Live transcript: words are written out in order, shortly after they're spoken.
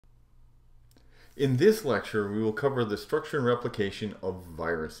In this lecture, we will cover the structure and replication of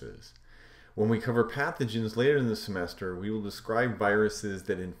viruses. When we cover pathogens later in the semester, we will describe viruses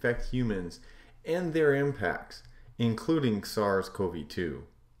that infect humans and their impacts, including SARS-CoV-2.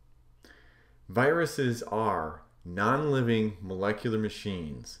 Viruses are non-living molecular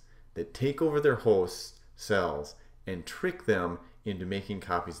machines that take over their host cells and trick them into making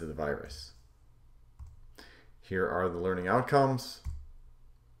copies of the virus. Here are the learning outcomes.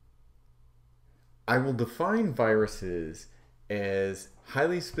 I will define viruses as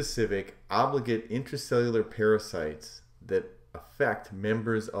highly specific, obligate intracellular parasites that affect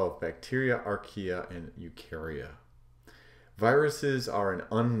members of bacteria, archaea, and eukarya. Viruses are an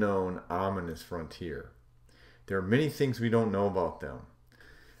unknown, ominous frontier. There are many things we don't know about them.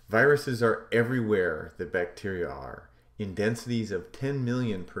 Viruses are everywhere that bacteria are, in densities of 10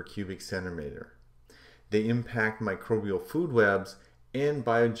 million per cubic centimeter. They impact microbial food webs and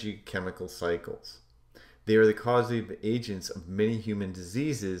biogeochemical cycles. They are the causative agents of many human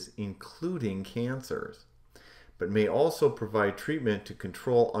diseases, including cancers, but may also provide treatment to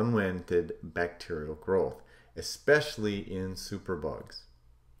control unwanted bacterial growth, especially in superbugs.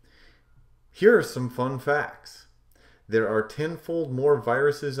 Here are some fun facts. There are 10-fold more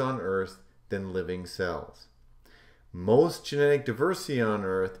viruses on Earth than living cells. Most genetic diversity on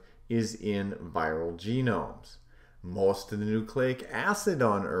Earth is in viral genomes. Most of the nucleic acid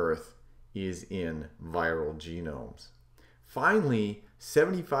on Earth is in viral genomes. Finally,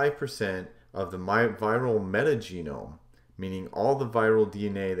 75% of the viral metagenome, meaning all the viral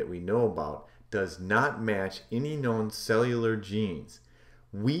DNA that we know about, does not match any known cellular genes.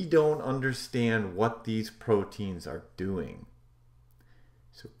 We don't understand what these proteins are doing.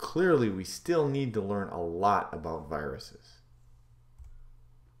 So clearly we still need to learn a lot about viruses.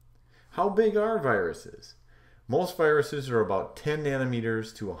 How big are viruses? Most viruses are about 10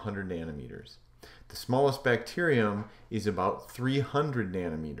 nanometers to 100 nanometers. The smallest bacterium is about 300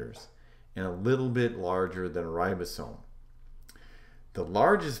 nanometers and a little bit larger than a ribosome. The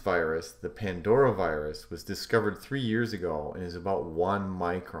largest virus, the Pandora virus, was discovered 3 years ago and is about 1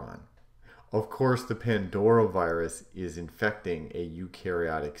 micron. Of course, the Pandora virus is infecting a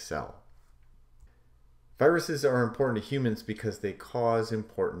eukaryotic cell. Viruses are important to humans because they cause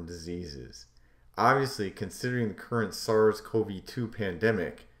important diseases. Obviously, considering the current SARS-CoV-2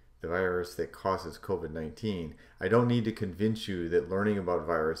 pandemic, the virus that causes COVID-19, I don't need to convince you that learning about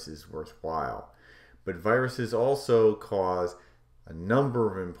viruses is worthwhile. But viruses also cause a number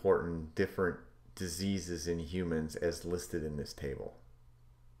of important different diseases in humans as listed in this table.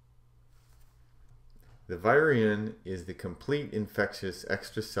 The virion is the complete infectious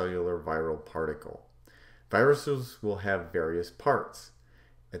extracellular viral particle. Viruses will have various parts.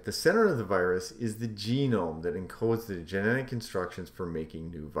 At the center of the virus is the genome that encodes the genetic instructions for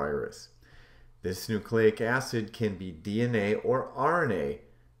making new virus. This nucleic acid can be DNA or RNA,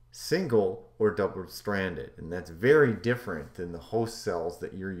 single or double-stranded, and that's very different than the host cells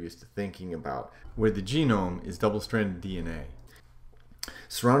that you're used to thinking about, where the genome is double-stranded DNA.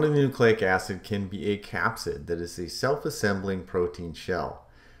 Surrounding the nucleic acid can be a capsid that is a self-assembling protein shell,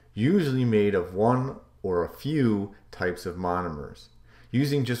 usually made of one or a few types of monomers.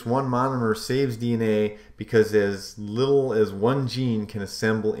 Using just one monomer saves DNA because as little as one gene can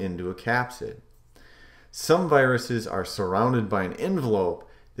assemble into a capsid. Some viruses are surrounded by an envelope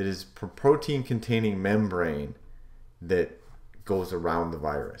that is a protein-containing membrane that goes around the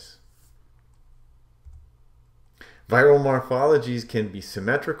virus. Viral morphologies can be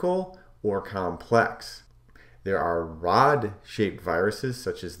symmetrical or complex. There are rod-shaped viruses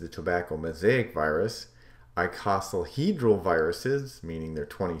such as the tobacco mosaic virus, icosahedral viruses, meaning they're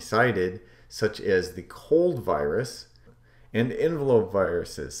 20-sided, such as the cold virus, and envelope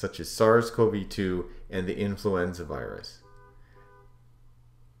viruses such as SARS-CoV-2 and the influenza virus.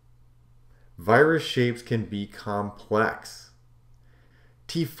 Virus shapes can be complex.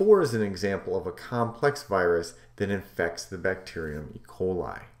 T4 is an example of a complex virus that infects the bacterium E.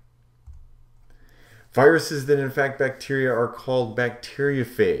 coli. Viruses that infect bacteria are called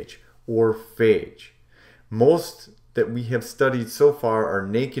bacteriophage or phage. Most that we have studied so far are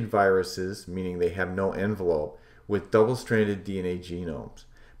naked viruses, meaning they have no envelope, with double-stranded DNA genomes.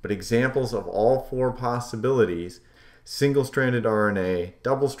 But examples of all four possibilities, single-stranded RNA,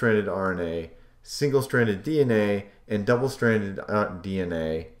 double-stranded RNA, single-stranded DNA, and double-stranded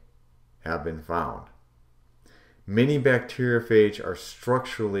DNA have been found. Many bacteriophage are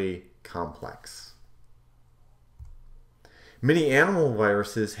structurally complex. Many animal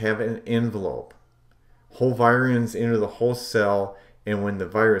viruses have an envelope. Whole virions enter the host cell, and when the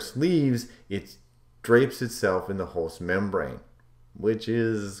virus leaves, it drapes itself in the host membrane, which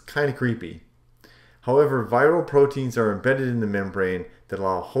is kind of creepy. However, viral proteins are embedded in the membrane that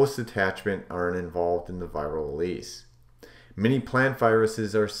allow host attachment and are involved in the viral release. Many plant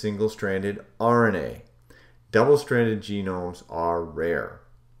viruses are single-stranded RNA. Double-stranded genomes are rare.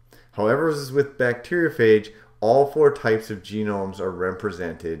 However, as with bacteriophage, all 4 types of genomes are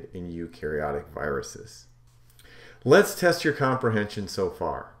represented in eukaryotic viruses. Let's test your comprehension so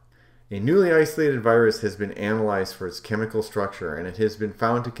far. A newly isolated virus has been analyzed for its chemical structure, and it has been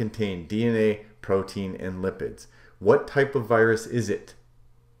found to contain DNA, protein, and lipids. What type of virus is it?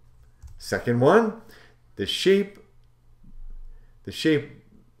 Second one, the shape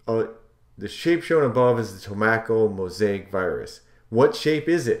shown above is the tobacco mosaic virus. What shape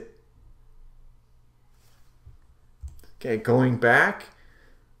is it? Okay, going back,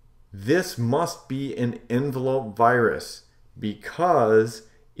 this must be an envelope virus because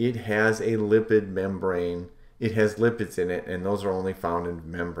it has a lipid membrane. It has lipids in it, and those are only found in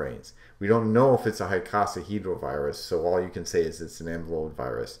membranes. We don't know if it's a icosahedral, so all you can say is it's an envelope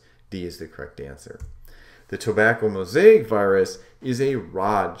virus. D is the correct answer. The tobacco mosaic virus is a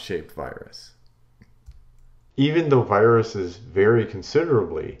rod-shaped virus. Even though viruses vary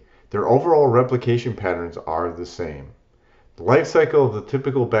considerably, their overall replication patterns are the same. The life cycle of the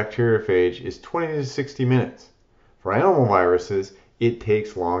typical bacteriophage is 20 to 60 minutes. For animal viruses, it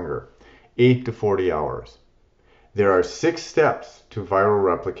takes longer, 8 to 40 hours. There are 6 steps to viral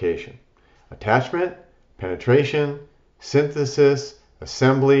replication: attachment, penetration, synthesis,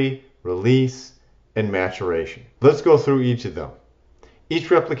 assembly, release, and maturation. Let's go through each of them.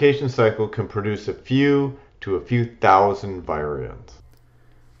 Each replication cycle can produce a few to a few thousand virions.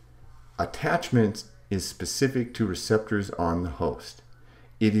 Attachment is specific to receptors on the host.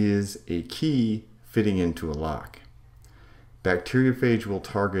 It is a key fitting into a lock. Bacteriophage will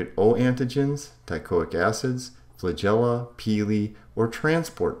target O antigens, teichoic acids, flagella, pili, or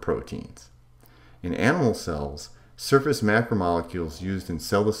transport proteins. In animal cells, surface macromolecules used in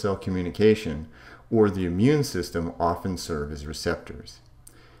cell-to-cell communication or the immune system often serve as receptors.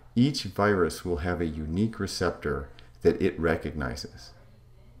 Each virus will have a unique receptor that it recognizes.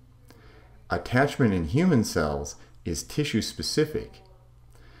 Attachment in human cells is tissue-specific.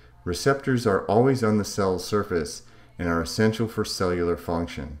 Receptors are always on the cell's surface and are essential for cellular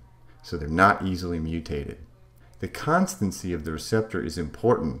function, so they're not easily mutated. The constancy of the receptor is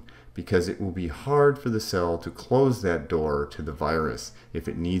important because it will be hard for the cell to close that door to the virus if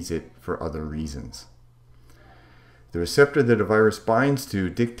it needs it for other reasons. The receptor that a virus binds to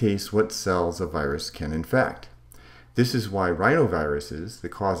dictates what cells a virus can infect. This is why rhinoviruses, the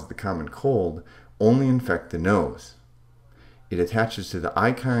cause of the common cold, only infect the nose. It attaches to the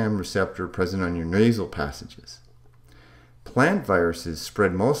ICAM receptor present on your nasal passages. Plant viruses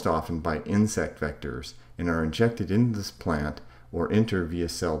spread most often by insect vectors and are injected into this plant or enter via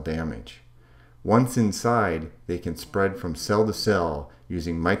cell damage. Once inside, they can spread from cell to cell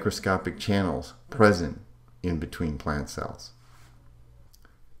using microscopic channels present in between plant cells.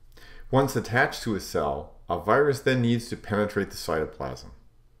 Once attached to a cell, a virus then needs to penetrate the cytoplasm.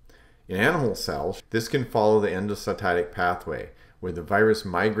 In animal cells, this can follow the endocytotic pathway, where the virus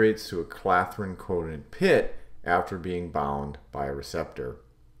migrates to a clathrin-coated pit after being bound by a receptor.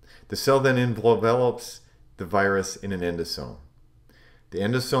 The cell then envelops the virus in an endosome. The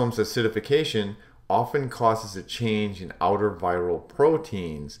endosome's acidification often causes a change in outer viral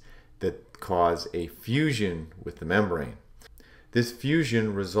proteins that cause a fusion with the membrane. This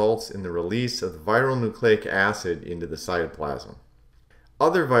fusion results in the release of the viral nucleic acid into the cytoplasm.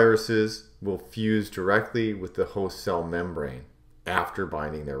 Other viruses will fuse directly with the host cell membrane after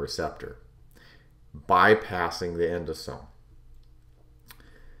binding their receptor, bypassing the endosome.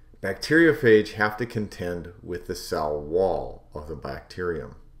 Bacteriophage have to contend with the cell wall of the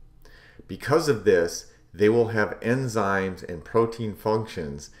bacterium. Because of this, they will have enzymes and protein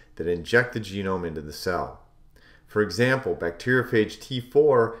functions that inject the genome into the cell. For example, bacteriophage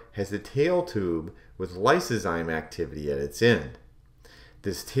T4 has a tail tube with lysozyme activity at its end.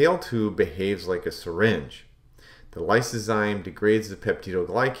 This tail tube behaves like a syringe. The lysozyme degrades the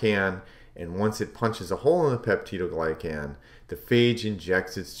peptidoglycan, and once it punches a hole in the peptidoglycan, the phage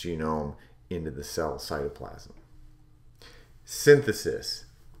injects its genome into the cell cytoplasm. Synthesis.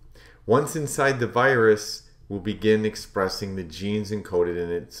 Once inside the virus, will begin expressing the genes encoded in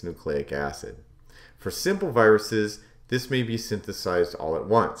its nucleic acid. For simple viruses, this may be synthesized all at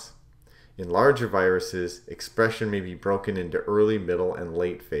once. In larger viruses, expression may be broken into early, middle, and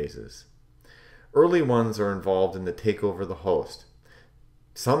late phases. Early ones are involved in the takeover of the host.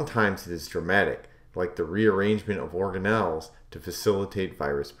 Sometimes it is dramatic, like the rearrangement of organelles to facilitate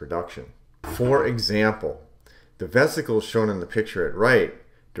virus production. For example, the vesicles shown in the picture at right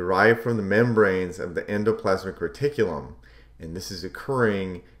derived from the membranes of the endoplasmic reticulum, and this is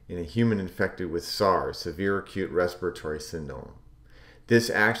occurring in a human infected with SARS, severe acute respiratory syndrome. This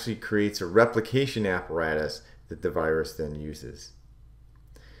actually creates a replication apparatus that the virus then uses.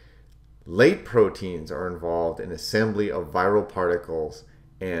 Late proteins are involved in assembly of viral particles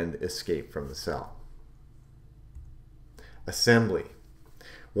and escape from the cell. Assembly.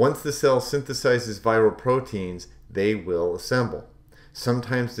 Once the cell synthesizes viral proteins, they will assemble.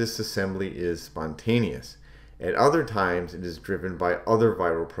 Sometimes this assembly is spontaneous. At other times, it is driven by other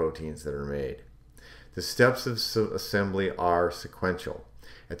viral proteins that are made. The steps of assembly are sequential.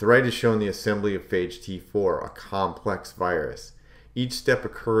 At the right is shown the assembly of phage T4, a complex virus. Each step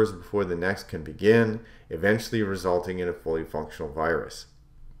occurs before the next can begin, eventually resulting in a fully functional virus.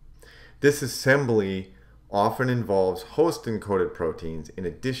 This assembly often involves host-encoded proteins in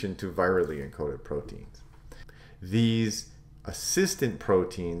addition to virally encoded proteins. These assistant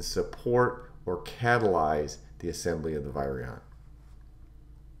proteins support or catalyze the assembly of the virion.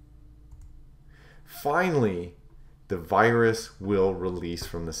 Finally, the virus will release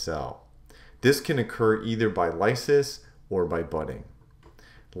from the cell. This can occur either by lysis or by budding.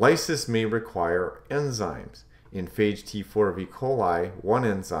 Lysis may require enzymes. In phage T4 of E. coli, one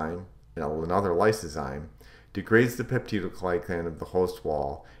enzyme, another lysozyme, degrades the peptidoglycan of the host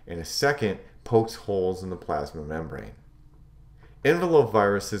wall, and a second pokes holes in the plasma membrane. Envelope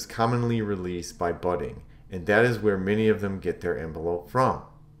viruses commonly release by budding, and that is where many of them get their envelope from.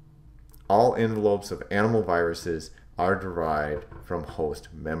 All envelopes of animal viruses are derived from host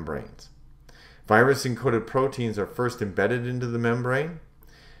membranes. Virus-encoded proteins are first embedded into the membrane.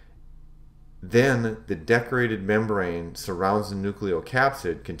 Then the decorated membrane surrounds the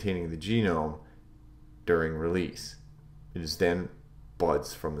nucleocapsid containing the genome during release. It is then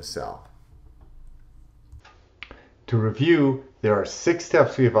buds from the cell. To review, there are 6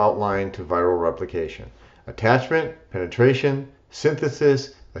 steps we have outlined to viral replication: attachment, penetration,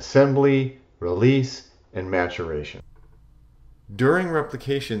 synthesis, assembly, release, and maturation. During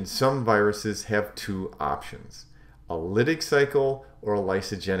replication, some viruses have 2 options: a lytic cycle or a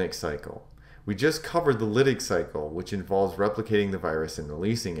lysogenic cycle. We just covered the lytic cycle, which involves replicating the virus and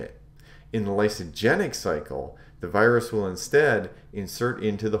releasing it. In the lysogenic cycle, the virus will instead insert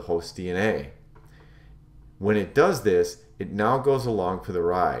into the host DNA. When it does this, it now goes along for the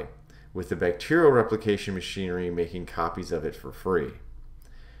ride, with the bacterial replication machinery making copies of it for free.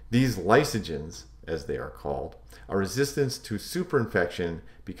 These lysogens, as they are called, are resistant to superinfection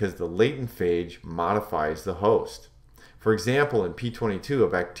because the latent phage modifies the host. For example, in P22, a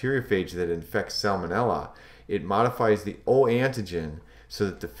bacteriophage that infects Salmonella, it modifies the O antigen so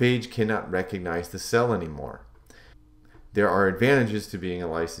that the phage cannot recognize the cell anymore. There are advantages to being a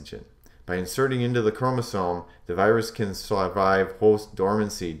lysogen. By inserting into the chromosome, the virus can survive host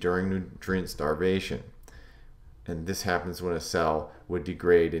dormancy during nutrient starvation. And this happens when a cell would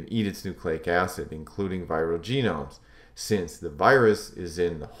degrade and eat its nucleic acid, including viral genomes. Since the virus is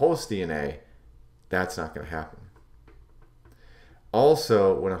in the host DNA, that's not going to happen.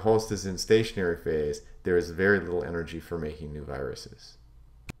 Also, when a host is in stationary phase, there is very little energy for making new viruses.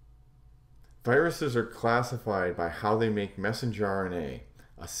 Viruses are classified by how they make messenger RNA,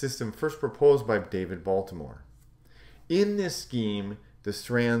 a system first proposed by David Baltimore. In this scheme, the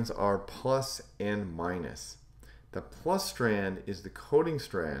strands are plus and minus. The plus strand is the coding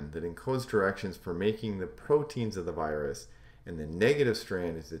strand that encodes directions for making the proteins of the virus, and the negative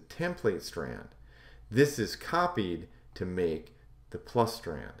strand is the template strand. This is copied to make the plus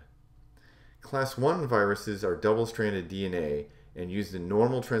strand. Class 1 viruses are double-stranded DNA and use the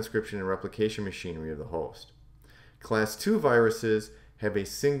normal transcription and replication machinery of the host. Class 2 viruses have a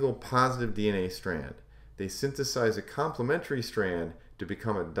single positive DNA strand. They synthesize a complementary strand to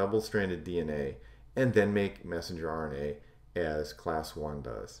become a double-stranded DNA and then make messenger RNA as class 1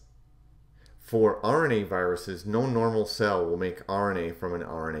 does. For RNA viruses, no normal cell will make RNA from an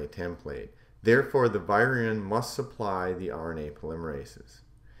RNA template. Therefore, the virion must supply the RNA polymerases.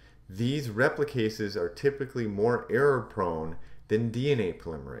 These replicases are typically more error-prone than DNA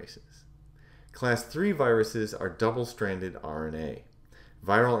polymerases. Class 3 viruses are double-stranded RNA.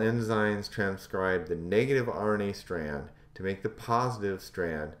 Viral enzymes transcribe the negative RNA strand to make the positive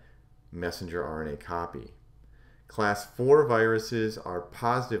strand messenger RNA copy. Class 4 viruses are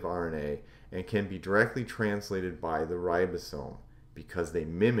positive RNA and can be directly translated by the ribosome because they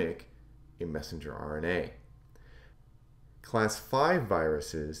mimic a messenger RNA. Class 5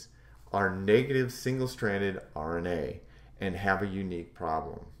 viruses are negative single-stranded RNA and have a unique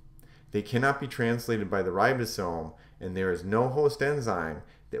problem. They cannot be translated by the ribosome, and there is no host enzyme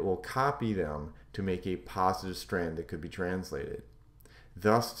that will copy them to make a positive strand that could be translated.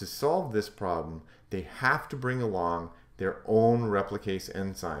 Thus, to solve this problem, they have to bring along their own replicase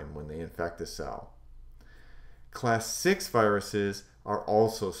enzyme when they infect a cell. Class 6 viruses are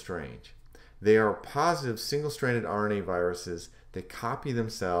also strange. They are positive single-stranded RNA viruses that copy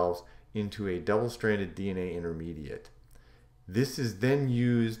themselves into a double-stranded DNA intermediate. This is then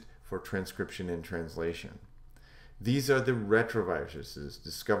used for transcription and translation. These are the retroviruses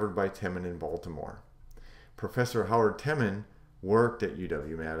discovered by Temin in Baltimore. Professor Howard Temin worked at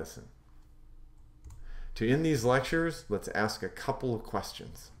UW-Madison. To end these lectures, let's ask a couple of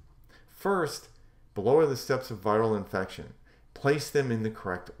questions. First, below are the steps of viral infection. Place them in the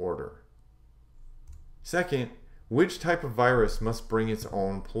correct order. Second, which type of virus must bring its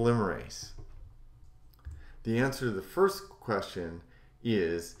own polymerase? The answer to the first question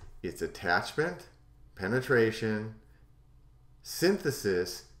is its attachment, penetration,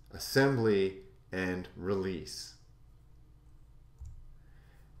 synthesis, assembly, and release.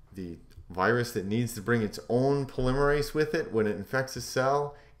 The virus that needs to bring its own polymerase with it when it infects a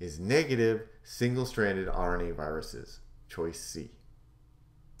cell is negative single-stranded RNA viruses. Choice C.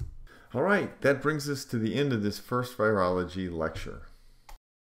 All right, that brings us to the end of this first virology lecture.